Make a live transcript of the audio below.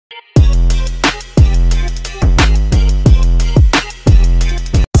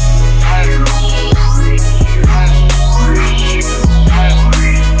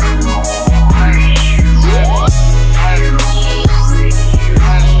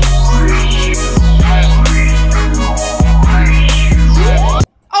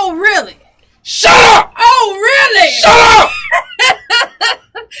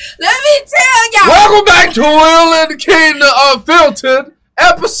Unfiltered,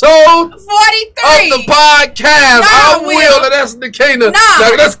 episode 43 of the podcast. I'm Will and that's Nakina.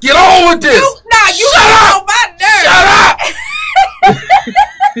 Now let's get on with this. You Shut up! on my nerves. Shut up!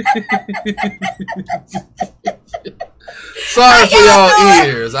 Sorry for y'all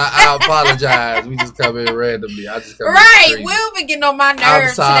ears. I apologize. We just come in randomly. Will be getting on my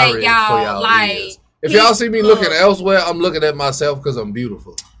nerves today, y'all. Ears. If y'all see me looking elsewhere, I'm looking at myself because I'm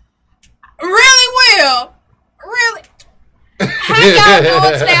beautiful. Really, Will? Really? How y'all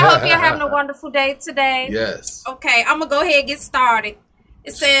doing today? I hope you're having a wonderful day today. Yes. Okay, I'm going to go ahead and get started.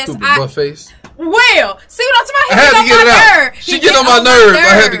 It says, Stupid butt face. Will, see what I'm talking about? I had to get it out. She get on my nerves. I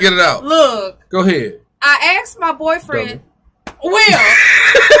had to get it out. Look. Go ahead. I asked my boyfriend, Will,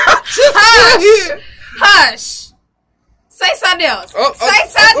 hush. Say something else. Say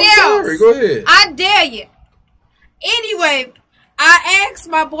something else. Sorry. Go ahead. I dare you. Anyway, I asked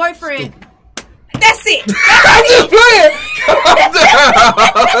my boyfriend. Stupid. That's it. I'm just playing.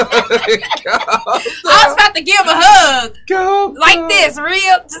 I was about to give him a hug. Like this,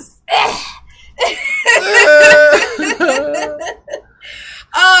 real. Just.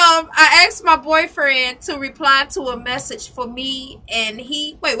 I asked my boyfriend to reply to a message for me, and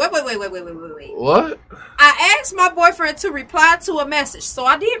he wait. What? I asked my boyfriend to reply to a message, so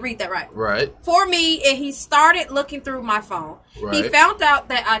I did read that right. Right. For me, and he started looking through my phone. Right. He found out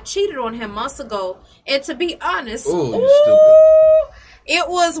that I cheated on him months ago, and to be honest, it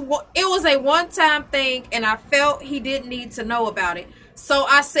was a one-time thing, and I felt he didn't need to know about it. So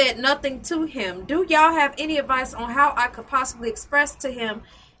I said nothing to him. Do y'all have any advice on how I could possibly express to him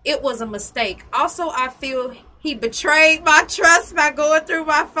it was a mistake? Also, I feel he betrayed my trust by going through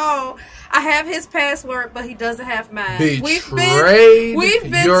my phone. I have his password, but he doesn't have mine. We've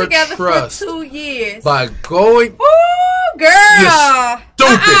been together for 2 years. By going... Ooh, girl.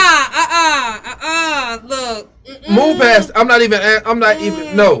 Stupid. Look. Move past... I'm not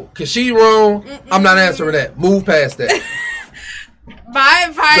even... No. Because she wrong. I'm not answering that. Move past that. My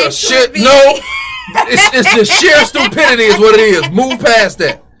advice would be... No. It's the sheer stupidity is what it is. Move past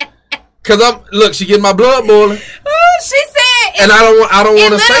that. Cause look, she getting my blood boiling. She said, and I don't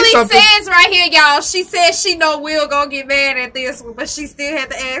want to say something. It says right here, y'all. She said she know Will gonna get mad at this one, but she still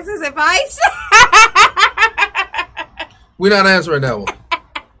had to ask his advice. We're not answering that one.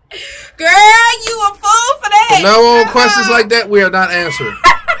 Girl, you a fool for that. From now on, questions like that we are not answering.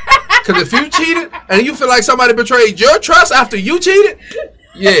 Cause if you cheated and you feel like somebody betrayed your trust after you cheated,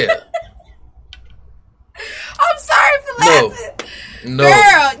 yeah. I'm sorry for laughing. No.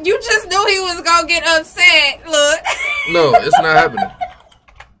 Girl, you just knew he was going to get upset. Look. No, it's not happening.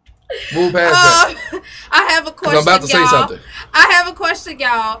 Move past that. I have a question, I'm about to say something. I have a question,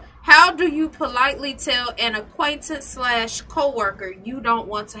 y'all. How do you politely tell an acquaintance / coworker you don't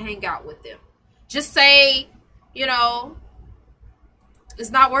want to hang out with them? Just say, it's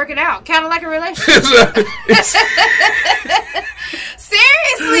not working out. Kind of like a relationship.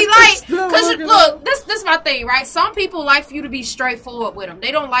 Seriously, because look, this is my thing, right? Some people like for you to be straightforward with them.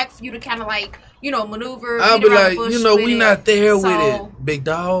 They don't like for you to kind of maneuver. I'll be like, we not there with it, big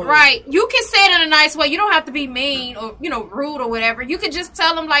dog. Right. You can say it in a nice way. You don't have to be mean or, rude or whatever. You can just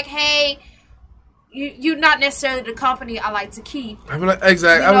tell them like, hey, you're not necessarily the company I like to keep. I'm like,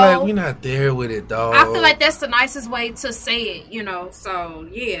 exactly. I'm like, we're not there with it, dog. I feel like that's the nicest way to say it, So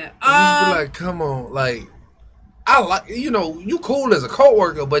yeah. Just be like, come on, like, I like, you cool as a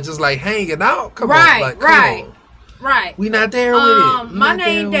coworker, but just like hanging out. Come on, like, come on. Right. We not there with it. My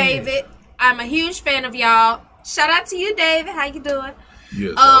name David. I'm a huge fan of y'all. Shout out to you, David. How you doing?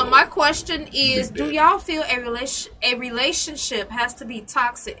 Yes. My question is, do y'all feel a relationship has to be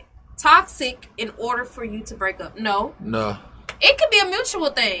toxic in order for you to break up? No. It could be a mutual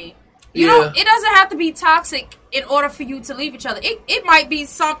thing. It doesn't have to be toxic in order for you to leave each other. It might be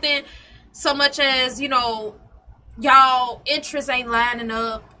something so much as, y'all interests ain't lining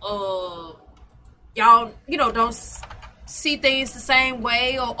up, y'all, don't see things the same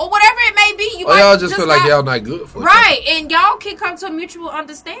way or whatever it may be. Y'all just feel like y'all not good for it. Right, and y'all can come to a mutual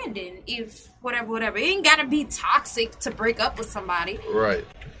understanding if whatever. It ain't gotta be toxic to break up with somebody. Right.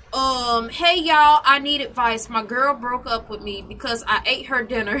 Hey y'all, I need advice. My girl broke up with me because I ate her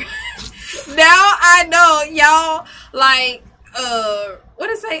dinner. Now I know y'all like, what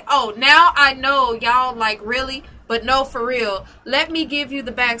did it say? Oh, now I know y'all like really, but no, for real. Let me give you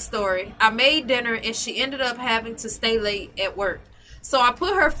the backstory. I made dinner and she ended up having to stay late at work. So I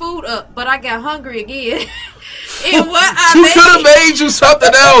put her food up, but I got hungry again. And what I made, could have made you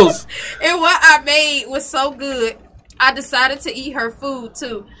something else. And what I made was so good, I decided to eat her food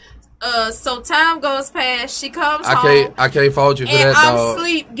too. So time goes past. She comes home. I can't fault you for that, dog. I'm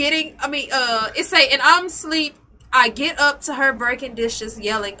sleep getting. I mean, it say, and I'm sleep I get up to her breaking dishes,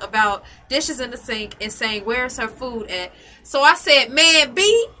 yelling about dishes in the sink and saying, "Where's her food at?" So I said, "Man,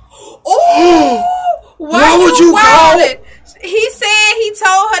 B, oh, why would you wildin'?" He said he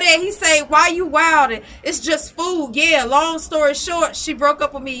told her that. He said, "Why you wildin'? It's just food." Yeah, long story short, she broke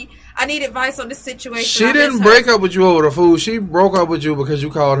up with me. I need advice on this situation. She didn't break up with you over the food. She broke up with you because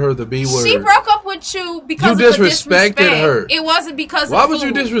you called her the B word. She broke up with you because you disrespected her. It wasn't because Why of would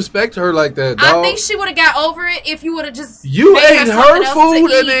food. You disrespect her like that, dog? I think she would have got over it if you would have just you ate her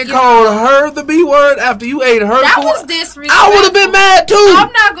food and then called her the B word after you ate her food. That was disrespectful. I would have been mad too.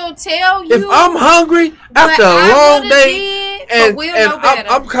 I'm not gonna tell you. If I'm hungry after a long day and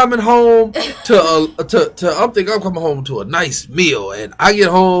I'm coming home I'm thinking I'm coming home to a nice meal and I get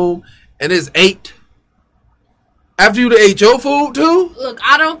home and it's 8. After you ate your food too? Look,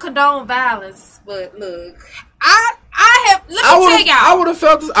 I don't condone violence, but look, I have. Let me tell y'all. I would have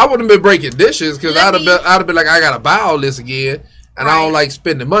felt this. I wouldn't have been breaking dishes because I'd have been like, I gotta buy all this again, and I don't like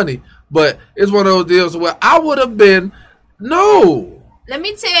spending money. But it's one of those deals where I would have been no. Let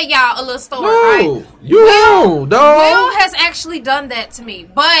me tell y'all a little story. No, right? You wrong, dog. Will has actually done that to me,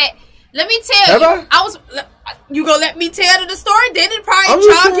 but let me tell you, You gonna let me tell the story? Then it probably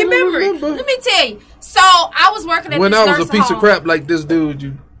jog your memory. Let me tell you. So I was working at when this I was nursing a piece home. of crap like this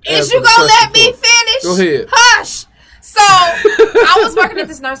dude. Is you gonna let me finish? Go ahead. Hush. So I was working at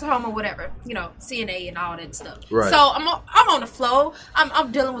this nursing home or whatever, CNA and all that stuff. Right. So I'm on the floor.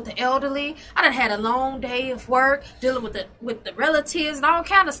 I'm dealing with the elderly. I done had a long day of work, dealing with the relatives and all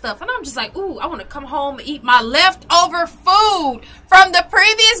kind of stuff. And I'm just like, ooh, I want to come home and eat my leftover food from the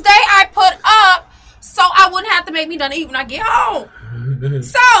previous day I put up, so I wouldn't have to make me done eat when I get home.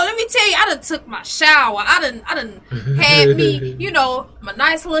 So let me tell you, I done took my shower. I done had me, my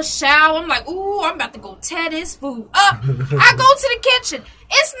nice little shower. I'm like, ooh, I'm about to go tear this food up. I go to the kitchen.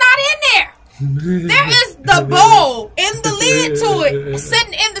 It's not in there. There is the bowl and the lid to it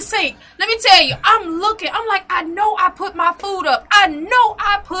sitting in the sink. Let me tell you, I'm looking. I'm like, I know I put my food up. I'm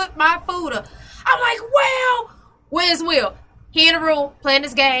like, well, where's Will? He in the room playing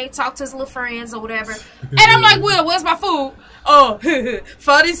this game, talk to his little friends or whatever. And I'm like, Will, where's my food? Oh,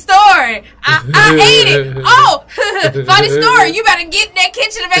 funny story. I ate it. Oh, funny story. You better get in that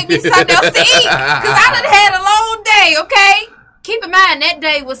kitchen and make me something else to eat. Because I done had a long day, okay? Keep in mind, that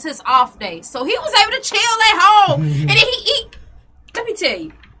day was his off day. So he was able to chill at home. And then he eat. Let me tell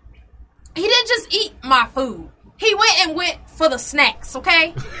you. He didn't just eat my food. He went for the snacks,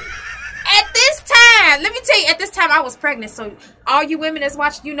 okay? At this time, let me tell you, at this time I was pregnant. So all you women that's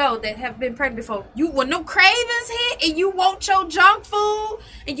watching, that have been pregnant before, when no cravings hit and you want your junk food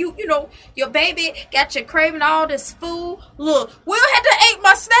and your baby got you craving all this food. Look, Will had to eat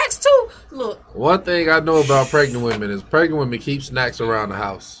my snacks too. Look. One thing I know about pregnant women is pregnant women keep snacks around the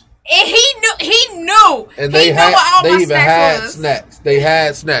house. And he knew. And they even had snacks. They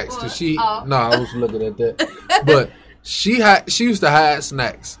had snacks. Cause I was looking at that. But She used to hide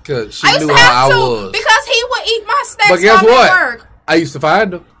snacks because she knew how I was. Because he would eat my snacks. But guess what? At work. I used to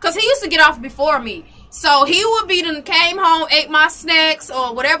find them. Because he used to get off before me. So he would came home, ate my snacks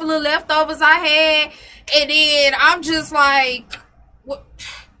or whatever little leftovers I had. And then I'm just like,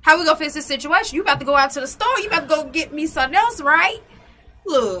 how we gonna fix this situation? You about to go out to the store. You about to go get me something else, right?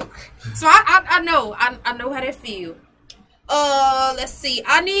 Look. So I know how they feel. Let's see.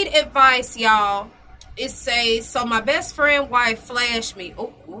 I need advice, y'all. It says, so my best friend wife flashed me.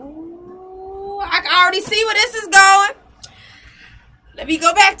 Oh, I can already see where this is going. Let me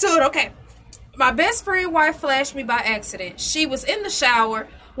go back to it. Okay. My best friend wife flashed me by accident. She was in the shower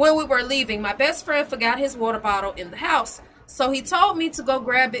when we were leaving. My best friend forgot his water bottle in the house. So he told me to go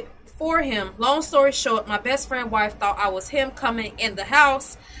grab it for him. Long story short, my best friend wife thought I was him coming in the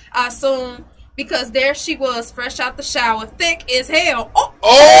house. I assumed because there she was, fresh out the shower, thick as hell.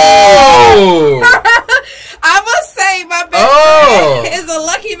 Oh! I must say, my best friend is a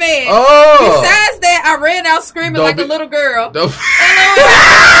lucky man. Besides that, I ran out screaming like a little girl.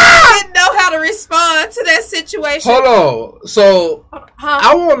 I didn't know how to respond to that situation. Hold on. So,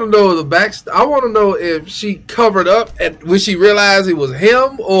 I want to know the backstory. I want to know if she covered up when she realized it was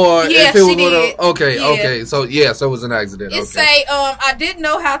him, or if it was did. Okay. So it was an accident. It say, I didn't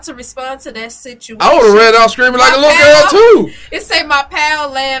know how to respond to that situation. I would have ran out screaming like a little girl too. It say my pal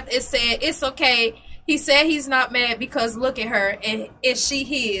laughed. It said, it's okay. He said he's not mad because look at her and she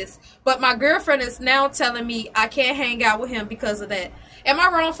his. But my girlfriend is now telling me I can't hang out with him because of that. Am I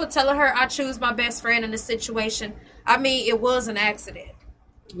wrong for telling her I choose my best friend in this situation? I mean, it was an accident.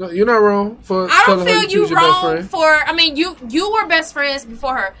 No, you're not wrong for. I don't feel you wrong for. I mean, you were best friends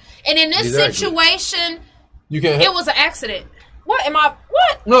before her, and in this situation, it was an accident. What am I?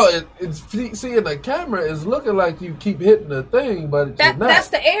 What? No, it's seeing the camera is looking like you keep hitting the thing, but that's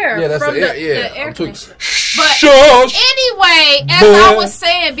the air. Yeah, that's from the air. Yeah, the air conditioner. But anyway, as I was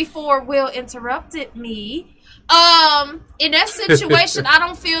saying before, Will interrupted me. In that situation, I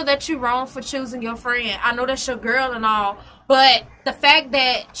don't feel that you're wrong for choosing your friend. I know that's your girl and all, but the fact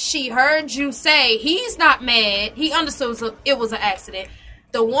that she heard you say he's not mad, he understood it was an accident.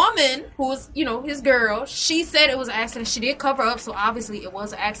 The woman who was, his girl, she said it was an accident. She did cover up, so obviously it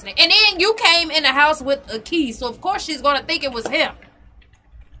was an accident. And then you came in the house with a key, so of course she's going to think it was him.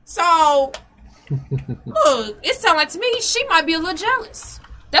 So, look, it sounds like to me she might be a little jealous.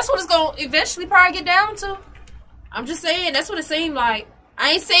 That's what it's going to eventually probably get down to. I'm just saying, that's what it seemed like. I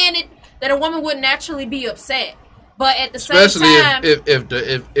ain't saying it that a woman would naturally be upset. But at the same time...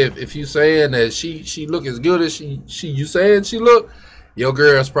 Especially if you saying that she look as good as you saying she look... Your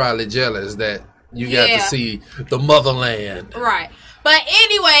girl's probably jealous that you got to see the motherland. Right. But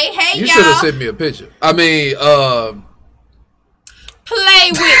anyway, hey, you y'all. should have sent me a picture. I mean,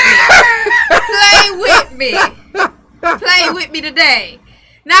 play with me. Play with me today.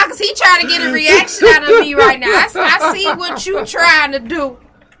 Now, because he trying to get a reaction out of me right now. I see what you trying to do.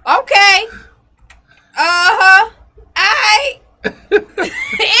 Okay. Uh-huh. All right.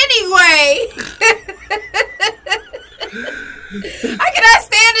 Anyway. I cannot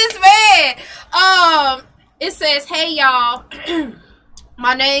stand this man. It says, hey y'all,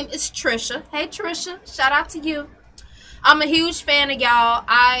 my name is Trisha. Hey Trisha, shout out to you. I'm a huge fan of y'all.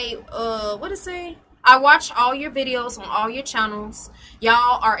 I watch all your videos on all your channels.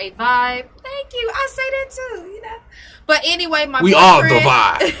 Y'all are a vibe. Thank you. I say that too, But anyway, we are the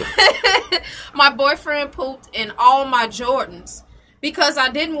vibe. My boyfriend pooped in all my Jordans. Because I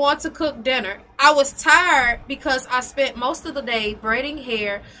didn't want to cook dinner. I was tired because I spent most of the day braiding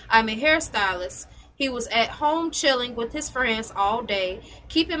hair. I'm a hairstylist. He was at home chilling with his friends all day.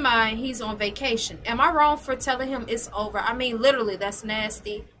 Keep in mind, he's on vacation. Am I wrong for telling him it's over? I mean, literally, that's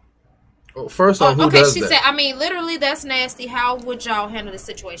nasty. Well, first off, who does that? She said, I mean, literally, that's nasty. How would y'all handle this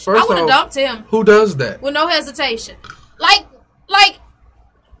situation? I would have dumped him. Who does that? With no hesitation. Like...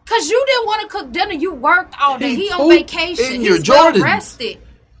 Because you didn't want to cook dinner. You worked all day. He on vacation. He's well rested.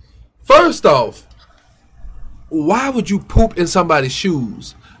 First off, why would you poop in somebody's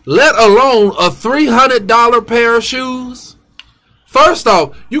shoes? Let alone a $300 pair of shoes? First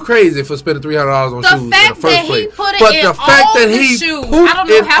off, you crazy for spending $300 on shoes in the first place. But the fact that he pooped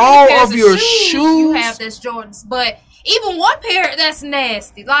in all of your shoes. You have this Jordans. But even one pair, that's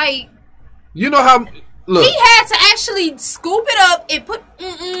nasty. Like, you know how... Look, he had to actually scoop it up and put.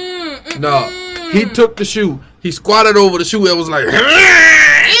 No, he took the shoe. He squatted over the shoe. It was like. Either way,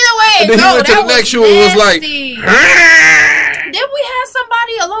 and then he went to the next shoe. It was like. Didn't we have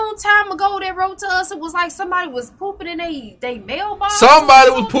somebody a long time ago that wrote to us? It was like somebody was pooping in their mailbox.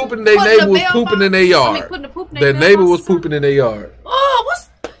 Somebody was pooping. Their neighbor was pooping in their yard. Their neighbor was pooping in their yard. Oh,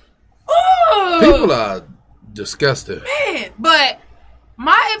 people are disgusting, man. But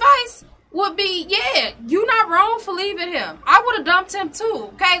my advice would be, you're not wrong for leaving him. I would have dumped him too.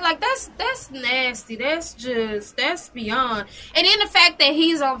 Okay, like that's nasty. That's beyond. And then the fact that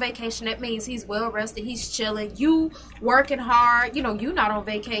he's on vacation, that means he's well rested. He's chilling. You working hard. You not on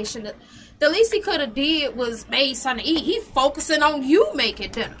vacation. The least he could have did was made something to eat. He focusing on you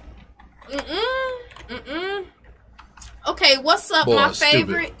making dinner. Okay, what's up, my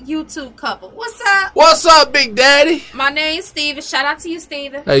favorite YouTube couple? What's up? What's up, Big Daddy? My name's Steven. Shout out to you,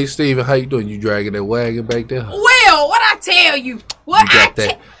 Steven. Hey, Steven, how you doing? You dragging that wagon back there? Well, what I tell you? What you got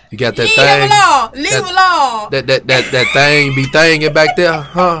that? You got that Leave thing? Leave alone. That thing be thinging back there,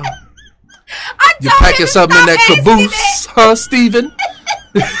 huh? You packing something in that caboose, huh, Steven?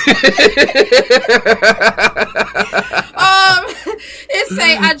 It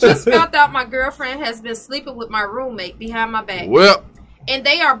say, I just found out my girlfriend has been sleeping with my roommate behind my back. Well, and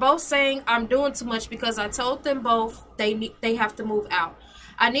they are both saying I'm doing too much because I told them both they have to move out.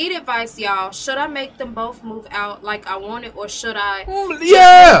 I need advice, y'all. Should I make them both move out like I wanted, or should I move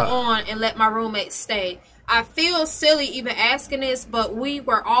on and let my roommate stay? I feel silly even asking this, but we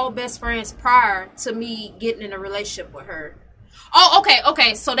were all best friends prior to me getting in a relationship with her. Oh,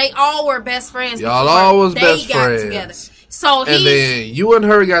 okay. So they all were best friends. Y'all all was best friends. Together. So and then you and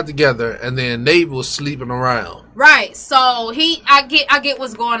her got together, and then Nate was sleeping around. Right. So I get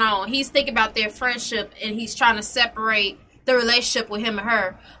what's going on. He's thinking about their friendship, and he's trying to separate the relationship with him and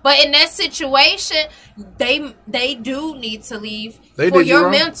her. But in that situation, they do need to leave for your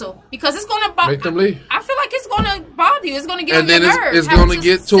mental, because it's going to bother. Make them leave. I feel like it's going to bother you. It's going to get on your nerves. And then it's going to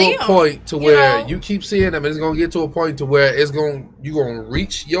get to a point to where you keep seeing them, and it's going to get to a point to where you're going to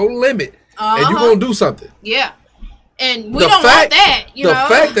reach your limit, and you're going to do something. Yeah. And we don't want that, you know. The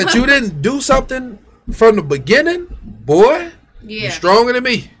fact that you didn't do something from the beginning, boy, you're stronger than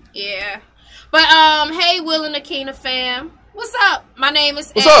me. Yeah. But, hey, Will and Nakina fam. What's up? My name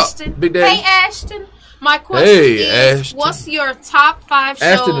is Ashton. Up, Big Daddy? Hey, Ashton. My question is, Ashton. What's your top 5 shows?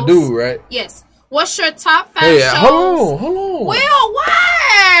 Ashton the dude, right? Yes. What's your top 5 shows? Hold on. Will,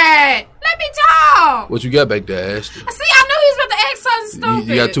 what? Let me talk. What you got back there, Ashton? See, I knew he was about to ask something stupid.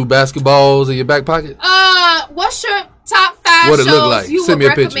 You got 2 basketballs in your back pocket? What's your top 5 what shows it look like? you Send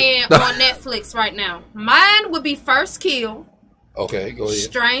would me a recommend on Netflix right now? Mine would be First Kill. Okay, go ahead.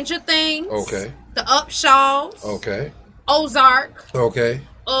 Stranger Things. Okay. The Upshaws. Okay. Ozark. Okay.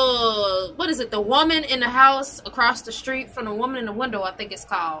 What is it? The Woman in the House Across the Street from the Woman in the Window, I think it's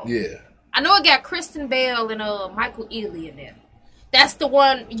called. Yeah. I know it got Kristen Bell and Michael Ealy in there. That's the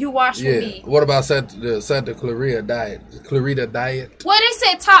one you watched with me. What about Santa Clarita Diet? Well, they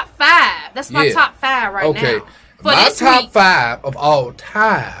said top 5. That's my top 5 right now. Okay. My top 5 of all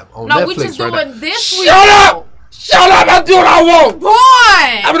time on Netflix. No, we just doing this week. Shut up! Shut up! I do what I want. Boy!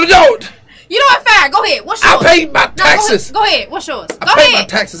 I'm an adult. You know what? Fine. Go ahead. What's yours? I paid my taxes. No, go ahead. What's yours? I paid my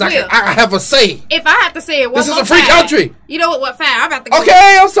taxes. I have a say. If I have to say it one this more time. This is a free country. You know what? Fine. I'm about to go.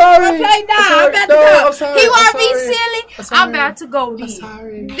 Okay, I'm sorry. Okay, I'm about to go. I'm sorry. He want to be silly. I'm about to go. I'm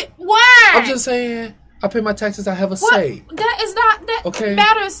sorry. Why? I'm just saying. I pay my taxes. I have a say. That is not that. Okay.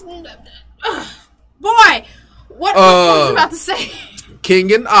 Matters. Boy, what was you about to say?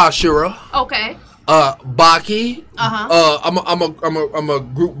 King and Ashura. Okay. Baki. I'm a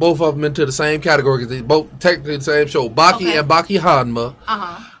group both of them into the same category because they both technically the same show. Baki and Baki Hanma.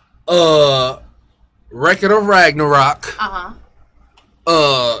 Record of Ragnarok.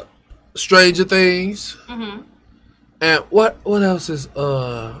 Stranger Things. And what else is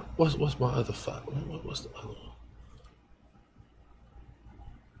what's my other 5? What's the other one?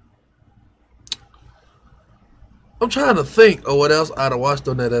 I'm trying to think of what else I'd have watched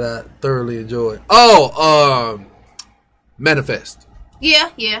on there that I thoroughly enjoyed. Manifest. Yeah.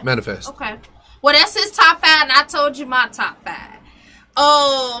 Manifest. Okay. Well, that's his top 5, and I told you my top 5.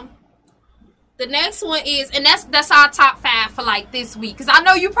 The next one is, and that's our top 5 for like this week, because I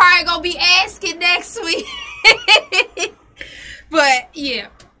know you probably gonna be asking next week. But yeah,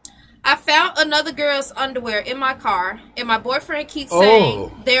 I found another girl's underwear in my car, and my boyfriend keeps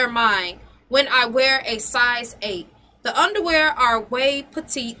saying they're mine when I wear a size 8. The underwear are way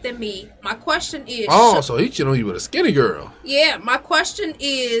petite than me. My question is... so he should know you with a skinny girl. Yeah, my question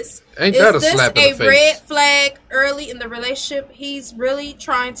is... Ain't that a slap in the face? Is this a red flag early in the relationship? He's really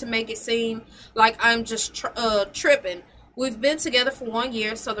trying to make it seem like I'm just tripping. We've been together for 1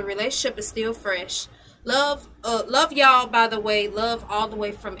 year, so the relationship is still fresh. Love y'all, by the way. Love all the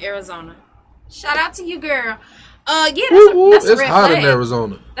way from Arizona. Shout out to you, girl. Yeah, that's a red flag. It's hot in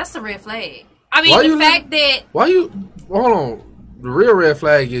Arizona. That's a red flag. I mean, the fact that... Hold on. The real red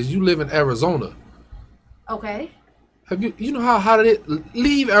flag is you live in Arizona. Okay. Have you know how hot it is?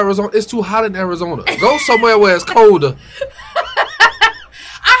 Leave Arizona. It's too hot in Arizona. Go somewhere where it's colder.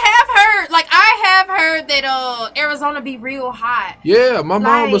 I have heard that Arizona be real hot. Yeah, my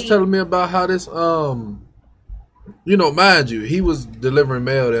mom was telling me about how this, mind you, he was delivering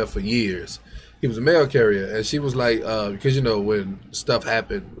mail there for years. He was a mail carrier, and she was like, because when stuff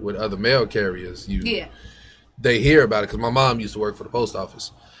happened with other mail carriers, they hear about it. Because my mom used to work for the post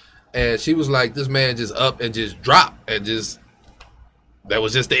office, and she was like, this man just up and just dropped, and that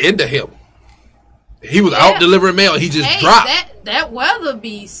was just the end of him. He was out delivering mail, he just dropped. That weather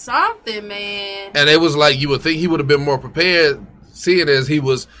be something, man. And it was like you would think he would have been more prepared, seeing as he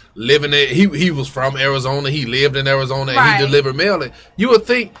was living there. He was from Arizona, he lived in Arizona, and he delivered mail. You would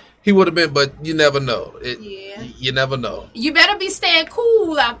think he would have been, but you never know. You never know. You better be staying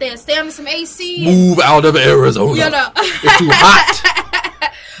cool out there. Stay under some AC. Move out of Arizona. It's too hot.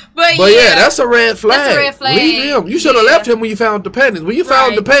 But yeah, that's a red flag. That's a red flag. Leave him. You should have left him when you found the panties. When you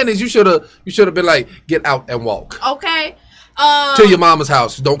found the panties, you should have been like, get out and walk. Okay. To your mama's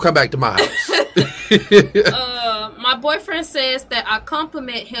house. Don't come back to my house. My boyfriend says that I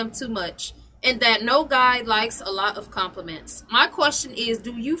compliment him too much, and that no guy likes a lot of compliments. My question is,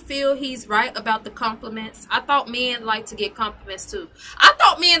 do you feel he's right about the compliments? I thought men like to get compliments too.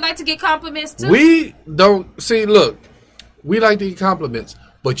 We don't see. Look, we like to get compliments,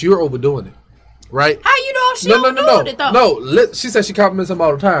 but you're overdoing it, right? How you know she overdoing it though? No, she says she compliments him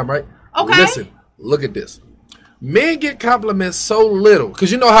all the time, right? Okay. Listen, look at this. Men get compliments so little,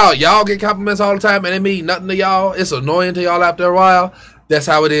 because you know how y'all get compliments all the time and it mean nothing to y'all. It's annoying to y'all after a while. That's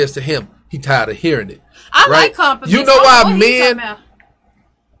how it is to him. He tired of hearing it. I like compliments. You know why men...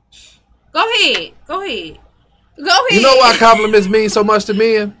 Go ahead. You know why compliments mean so much to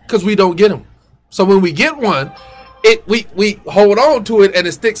men? Because we don't get them. So when we get one, we hold on to it and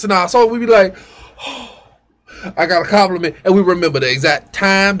it sticks in our soul. We be like, oh, I got a compliment, and we remember the exact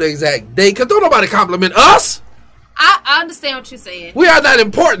time, the exact day, because don't nobody compliment us. I understand what you're saying. We are not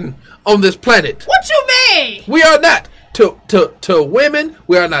important on this planet. What you mean? We are not. To women,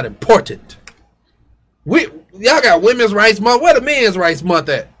 we are not important. Y'all got Women's Rights Month. Where the Men's Rights Month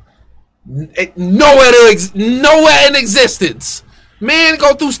at? Nowhere in existence. Men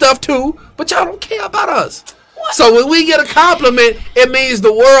go through stuff too, but y'all don't care about us. What? So when we get a compliment, it means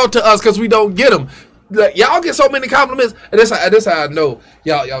the world to us because we don't get them. Like, y'all get so many compliments, and this how I know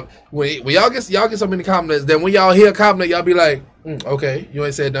y'all when y'all get so many compliments. Then when y'all hear a compliment, y'all be like, okay, you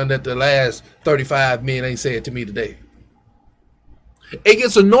ain't said nothing that the last 35 men ain't said to me today. It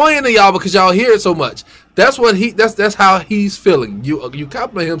gets annoying to y'all because y'all hear it so much. That's how he's feeling. You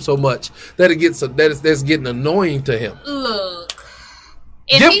compliment him so much that that's getting annoying to him. Look,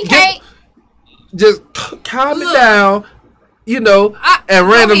 if he can't just calm it down. And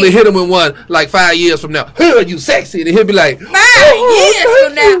randomly hit him with one like 5 years from now. Hey, you sexy, and he'll be like, 5 years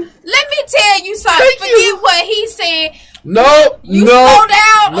from now. Let me tell you something. Forget what he said. No, slow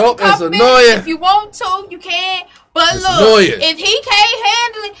down. No, it's annoying. If you want to, you can. But it's look, annoying. If he can't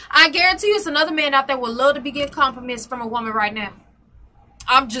handle it, I guarantee you, it's another man out there would love to be getting compliments from a woman right now.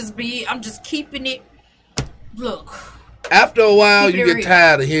 I'm just keeping it. Look. After a while, you get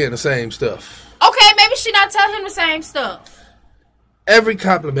tired of hearing the same stuff. Okay, maybe she not tell him the same stuff. Every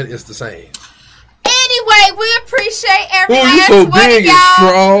compliment is the same. Anyway, we appreciate every last one of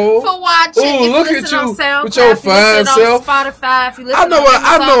y'all for watching. Ooh, look at you with your fine self. On Spotify, if you listen I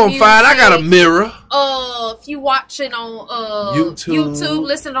know I'm fine. I got a mirror. If you watching on YouTube,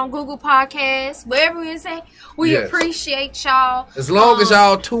 listen on Google Podcasts, wherever it's at, we appreciate y'all. As long as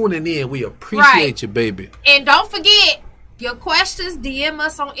y'all tuning in, we appreciate you, baby. And don't forget, your questions, DM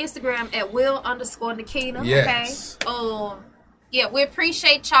us on Instagram at will_Nakina. Yes. Okay. Yeah, we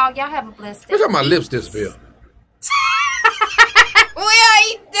appreciate y'all. Y'all have a blessed day. Look at my lips disappear. Will,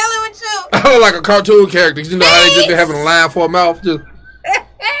 he dealing with you. I look like a cartoon character. You know how they just be having a line for a mouth? Just.